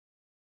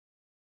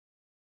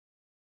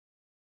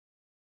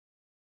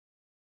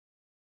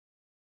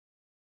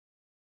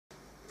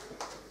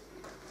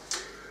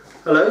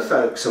Hello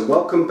folks, and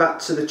welcome back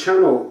to the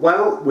channel.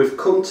 Well, we've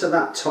come to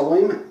that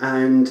time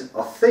and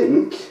I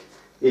think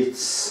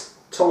it's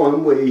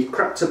time we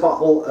cracked a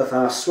bottle of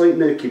our sweet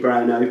Newkie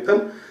brown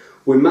open.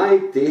 We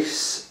made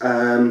this,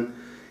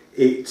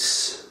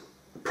 it's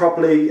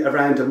probably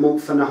around a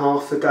month and a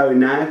half ago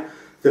now.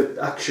 They've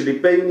actually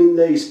been in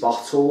these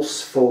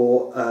bottles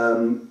for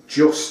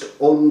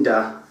just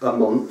under a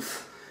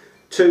month.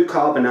 2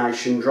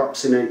 carbonation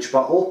drops in each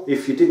bottle.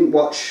 If you didn't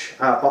watch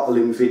our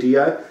bottling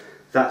video,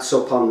 that's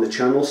up on the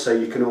channel, so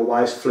you can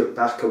always flip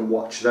back and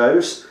watch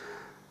those.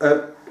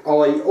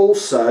 I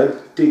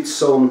also did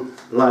some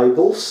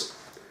labels.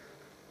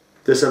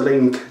 There's a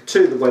link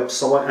to the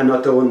website, and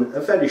I've done a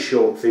very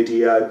short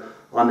video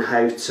on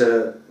how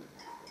to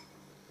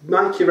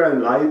make your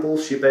own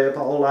labels, your beer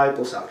bottle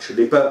labels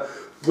actually. But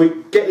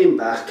we're getting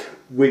back,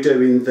 we're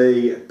doing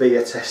the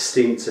beer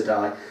testing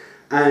today.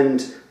 And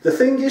the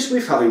thing is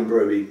with home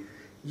brewing,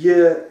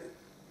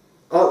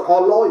 I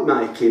like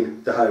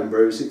making the home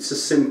brews. It's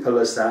as simple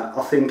as that.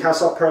 I think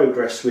as I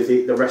progress with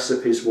it, the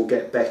recipes will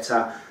get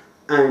better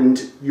and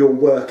you'll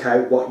work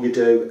out what you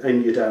do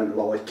and you don't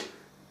like,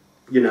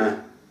 you know,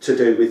 to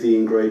do with the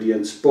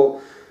ingredients.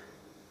 But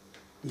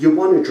you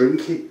want to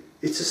drink it.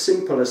 It's as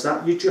simple as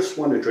that. You just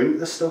want to drink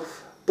the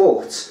stuff.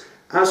 But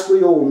as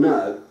we all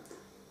know,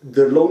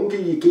 the longer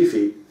you give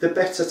it, the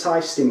better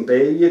tasting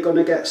beer you're going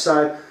to get.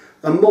 So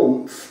a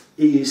month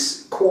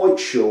is quite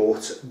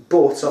short,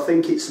 but I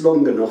think it's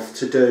long enough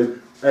to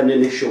do an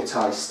initial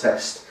taste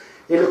test.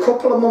 In a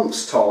couple of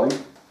months' time,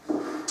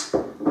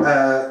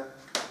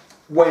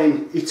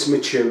 when it's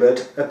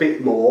matured a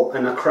bit more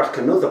and I crack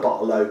another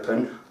bottle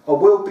open, I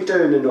will be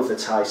doing another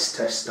taste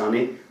test on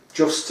it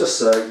just to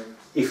see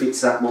if it's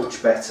that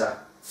much better.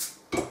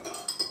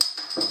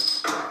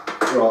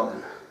 Right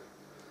then.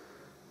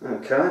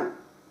 Okay,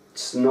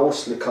 it's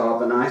nicely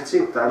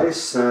carbonated, that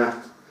is.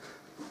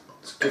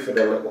 Let's give it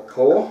a little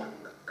pour.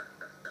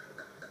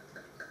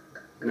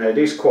 Now it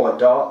is quite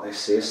dark,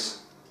 this is.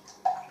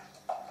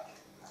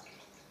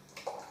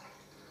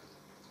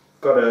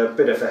 Got a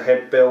bit of a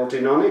head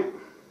building on it.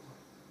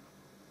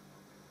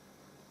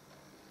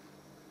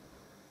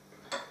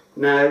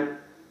 Now,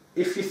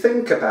 if you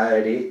think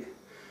about it,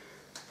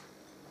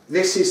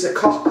 this is a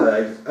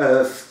copy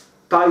of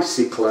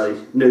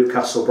basically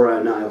Newcastle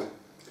Brown Ale.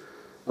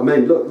 I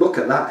mean, look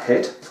at that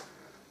head.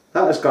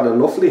 That has got a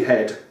lovely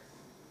head.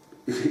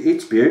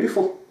 It's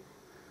beautiful.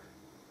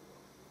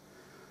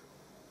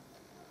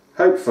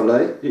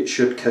 Hopefully it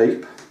should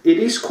keep. It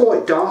is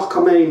quite dark.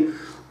 I mean,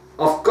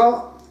 I've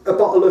got a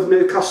bottle of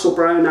Newcastle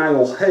Brown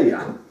Ale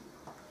here,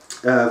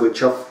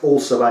 which I've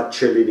also had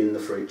chilling in the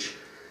fridge.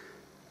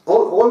 I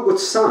would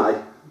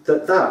say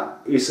that that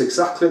is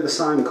exactly the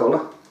same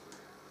colour.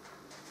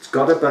 It's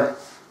got to be.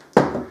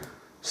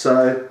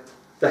 So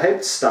the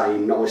head's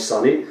staying nice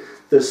on it.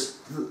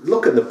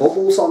 Look at the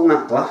bubbles on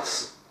that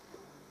glass.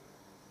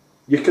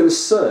 You can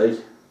see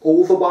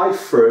all the way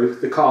through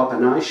the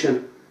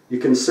carbonation. You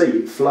can see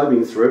it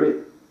flowing through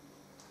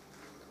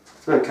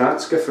it. Okay,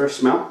 let's go for a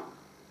smell.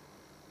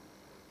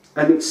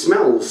 And it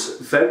smells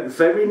very,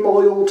 very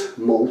mild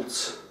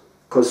malt.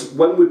 Because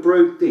when we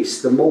brewed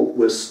this, the malt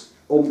was,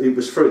 it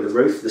was through the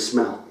roof, the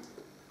smell,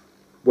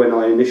 when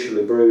I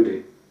initially brewed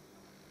it.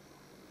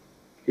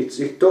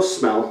 It does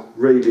smell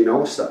really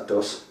nice, that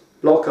does.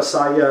 Like I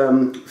say,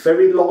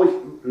 very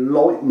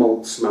light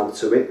malt smell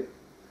to it.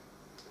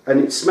 And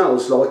it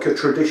smells like a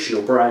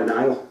traditional brown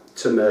ale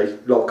to me,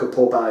 like a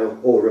pub ale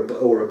or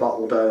a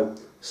bottled ale.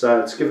 So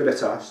let's give it a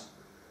taste.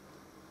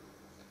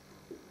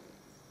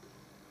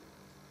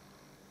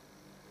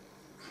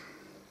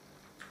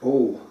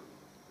 Oh,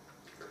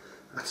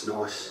 that's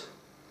nice.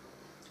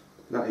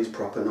 That is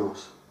proper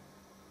nice.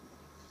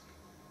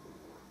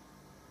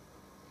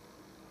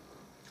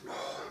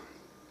 Oh,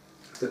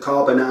 the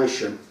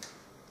carbonation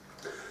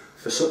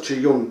for such a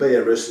young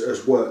beer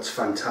has worked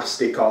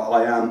fantastic.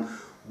 I am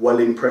well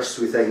impressed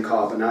with them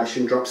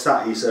carbonation drops.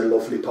 That is a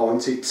lovely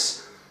point.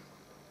 It's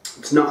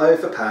not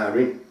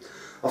overpowering.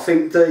 I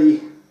think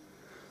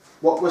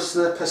what was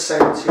the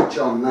percentage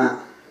on that?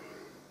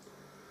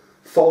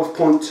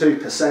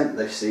 5.2%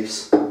 this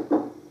is.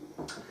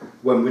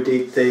 When we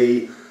did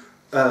the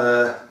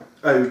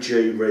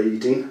OG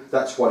reading,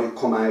 that's what it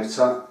come out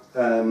at.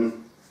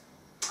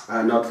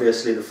 And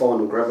obviously the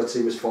final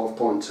gravity was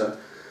 5.2.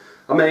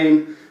 I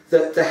mean,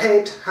 the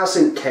head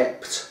hasn't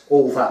kept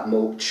all that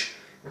much.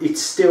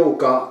 It's still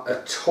got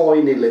a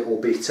tiny little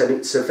bit, and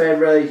it's a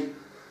very,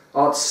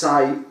 I'd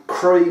say,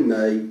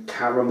 creamy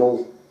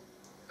caramel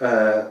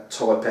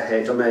type of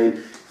head. I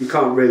mean, you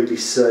can't really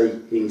see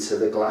into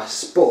the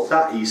glass, but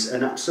that is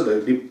an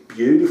absolutely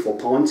beautiful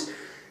pint.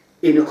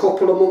 In a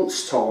couple of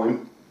months'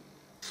 time,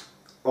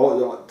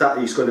 that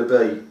is going to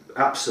be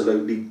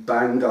absolutely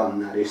bang on,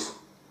 that is.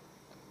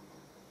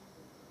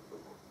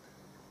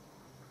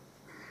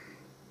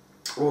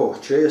 Oh,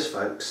 cheers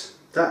folks,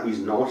 that is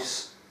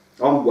nice.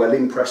 I'm well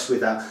impressed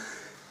with that.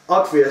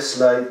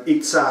 Obviously,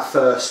 it's our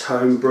first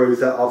home brew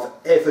that I've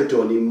ever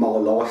done in my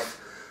life.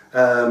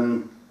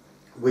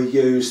 we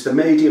use the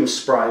medium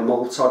spray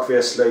malt,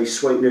 obviously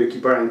Sweet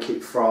Newkie brown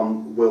kit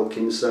from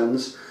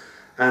Wilkinson's,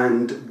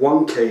 and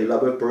 1 kilo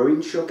of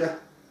brewing sugar.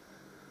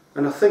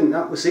 And I think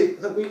that was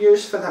it that we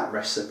used for that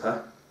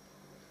recipe.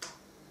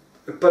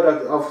 But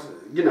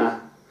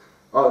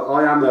I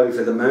am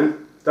over the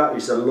moon. That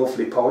is a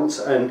lovely pint,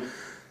 and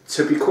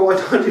to be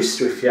quite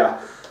honest with you,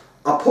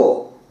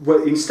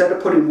 instead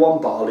of putting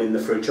 1 bottle in the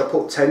fridge, I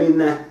put 10 in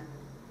there,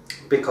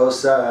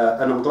 because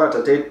and I'm glad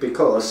I did,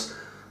 because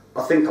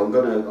I think I'm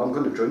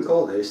gonna drink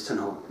all these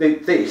tonight.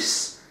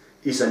 This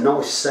is a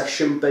nice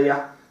session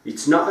beer.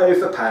 It's not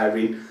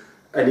overpowering,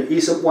 and it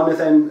isn't one of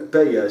them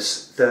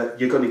beers that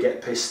you're going to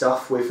get pissed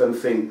off with and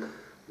think,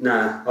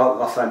 nah,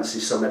 I fancy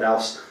something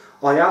else.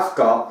 I have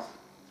got,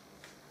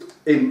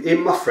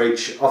 in my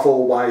fridge, I've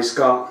always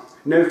got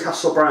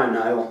Newcastle Brown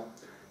Ale,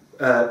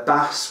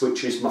 Bass,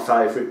 which is my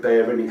favourite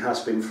beer and it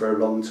has been for a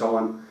long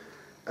time.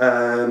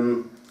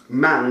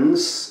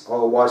 Mann's, I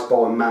always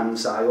buy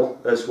Mann's Ale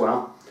as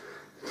well.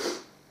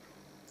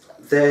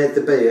 They're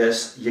the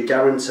beers you're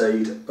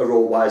guaranteed are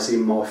always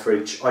in my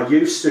fridge. I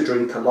used to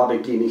drink a lot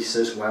of Guinness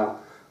as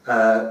well,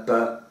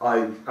 but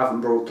I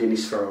haven't brought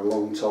Guinness for a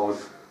long time.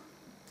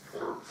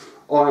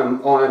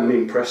 I am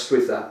impressed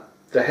with that.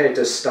 The head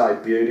has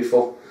stayed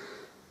beautiful.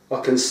 I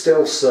can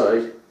still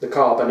see the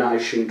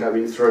carbonation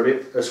going through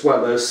it, as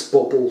well as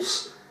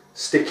bubbles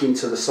sticking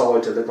to the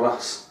side of the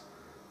glass.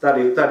 That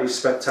is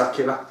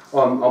spectacular.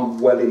 I'm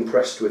well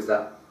impressed with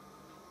that.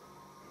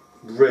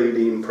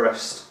 Really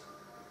impressed.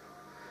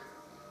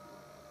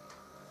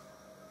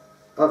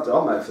 I'm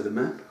over the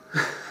moon.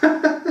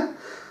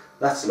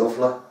 That's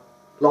lovely.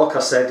 Like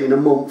I said, in a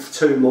month,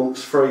 2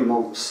 months, 3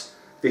 months,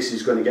 this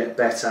is going to get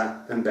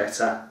better and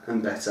better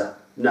and better.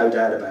 No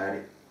doubt about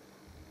it.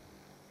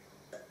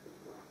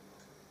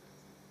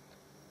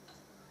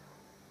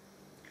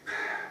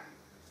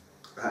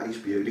 That is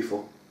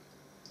beautiful.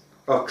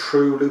 I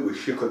truly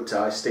wish you could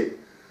taste it.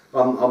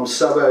 I'm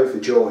so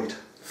overjoyed.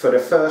 For the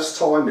first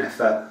time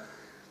ever,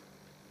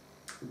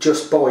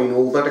 just buying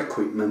all that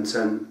equipment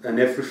and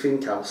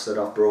everything else that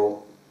I've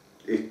brought,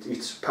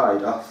 it's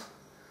paid off.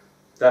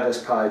 That has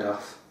paid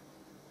off.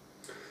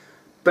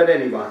 But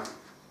anyway,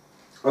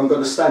 I'm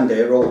going to stand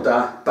here all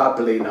day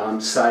babbling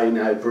on, saying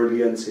how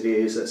brilliant it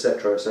is,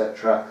 etc,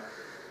 etc.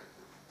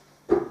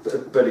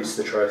 But it's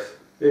the truth.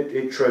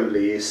 It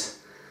truly is.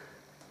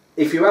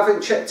 If you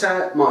haven't checked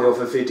out my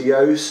other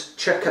videos,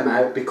 check them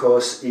out,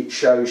 because it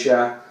shows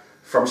you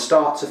from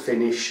start to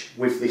finish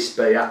with this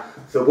beer.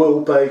 There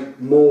will be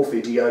more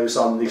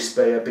videos on this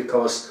beer,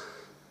 because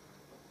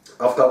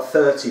I've got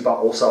 30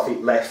 bottles of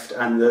it left,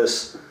 and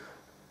there's,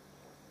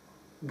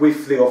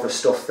 with the other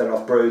stuff that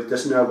I've brewed,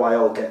 there's no way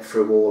I'll get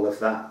through all of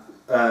that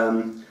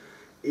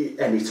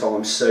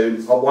anytime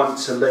soon. I want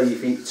to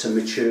leave it to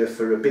mature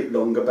for a bit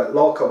longer, but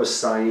like I was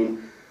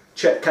saying,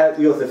 check out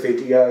the other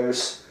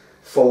videos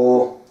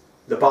for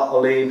the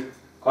bottling,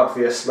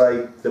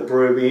 obviously, the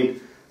brewing,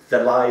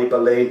 the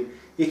labelling.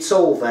 It's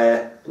all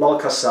there.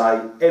 Like I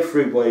say,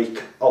 every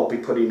week I'll be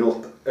putting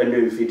up a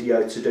new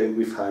video to do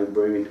with home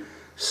brewing.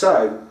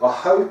 So I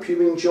hope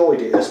you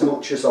enjoyed it as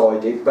much as I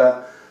did,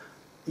 but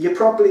you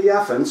probably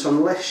haven't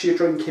unless you're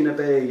drinking a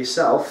beer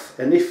yourself,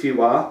 and if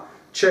you are,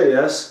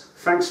 cheers,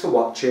 thanks for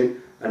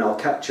watching, and I'll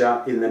catch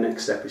you in the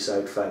next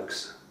episode,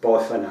 folks.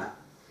 Bye for now.